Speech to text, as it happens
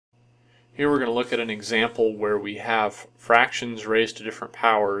Here we're going to look at an example where we have fractions raised to different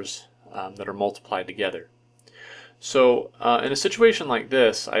powers that are multiplied together. So in a situation like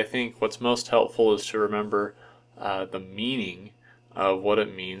this, I think what's most helpful is to remember the meaning of what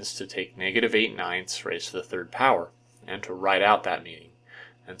it means to take negative 8/9 raised to the third power and to write out that meaning.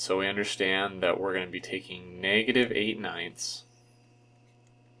 And so we understand that we're going to be taking negative 8/9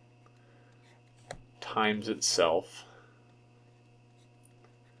 times itself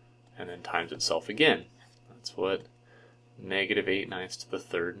and then times itself again. That's what negative 8/9 to the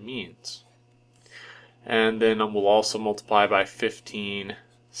third means. And then we'll also multiply by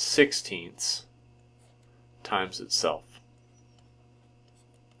 15/16 times itself.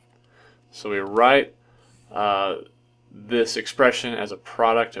 So we write this expression as a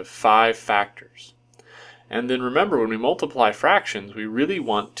product of 5 factors. And then remember, when we multiply fractions, we really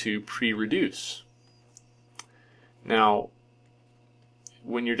want to pre-reduce. Now,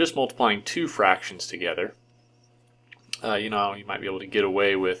 when you're just multiplying 2 fractions together, you might be able to get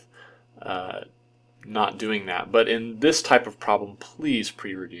away with not doing that. But in this type of problem, please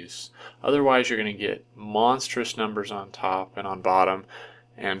pre-reduce. Otherwise, you're going to get monstrous numbers on top and on bottom,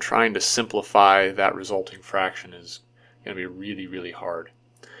 and trying to simplify that resulting fraction is going to be really, really hard.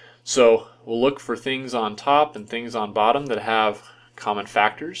 So we'll look for things on top and things on bottom that have common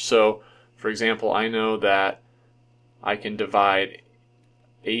factors. So, for example, I know that I can divide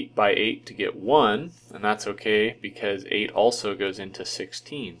 8 by 8 to get 1, and that's okay because 8 also goes into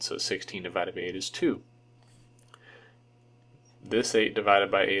 16, so 16 divided by 8 is 2. This 8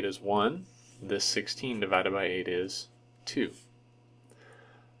 divided by 8 is 1, this 16 divided by 8 is 2.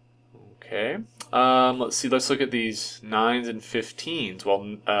 Okay, let's look at these 9s and 15s.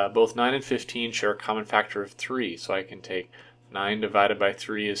 Well, both 9 and 15 share a common factor of 3, so I can take 9 divided by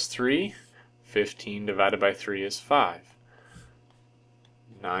 3 is 3, 15 divided by 3 is 5.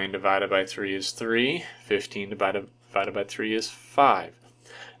 9 divided by 3 is 3, 15 divided by 3 is 5.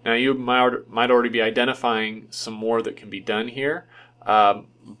 Now you might already be identifying some more that can be done here,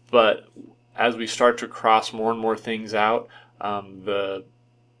 but as we start to cross more and more things out, the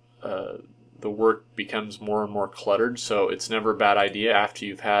work becomes more and more cluttered, so it's never a bad idea after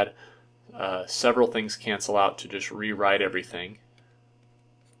you've had several things cancel out to just rewrite everything.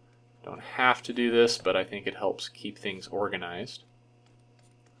 Don't have to do this, but I think it helps keep things organized.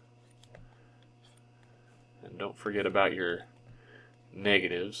 And don't forget about your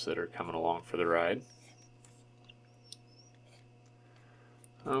negatives that are coming along for the ride.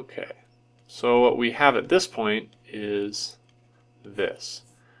 Okay, so what we have at this point is this.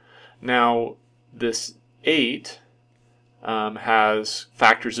 Now, this 8 has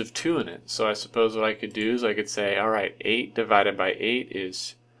factors of 2 in it. So I suppose what I could do is I could say, all right, 8 divided by 2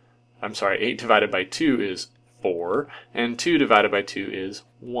 is 4, and 2 divided by 2 is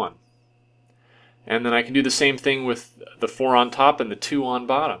 1. And then I can do the same thing with the 4 on top and the 2 on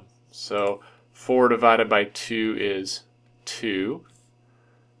bottom. So 4 divided by 2 is 2.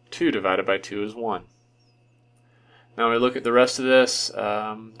 2 divided by 2 is 1. Now we look at the rest of this.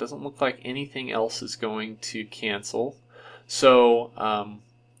 Doesn't look like anything else is going to cancel. So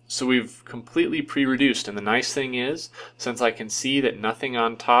we've completely pre-reduced. And the nice thing is, since I can see that nothing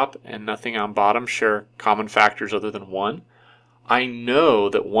on top and nothing on bottom share common factors other than 1, I know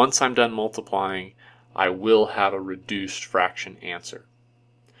that once I'm done multiplying, I will have a reduced fraction answer.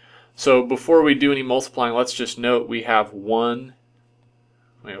 So before we do any multiplying, let's just note we have 1,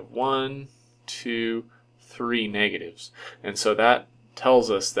 2, 3 negatives. And so that tells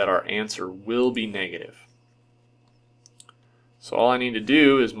us that our answer will be negative. So all I need to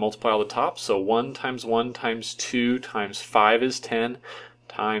do is multiply all the tops. So 1 times 1 times 2 times 5 is 10,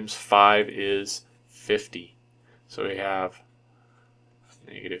 times 5 is 50. So we have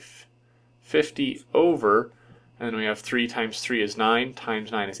negative 50 over, and then we have 3 times 3 is 9, times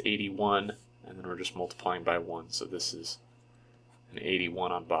 9 is 81, and then we're just multiplying by 1. So this is an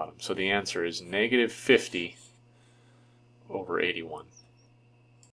 81 on bottom. So the answer is negative 50 over 81.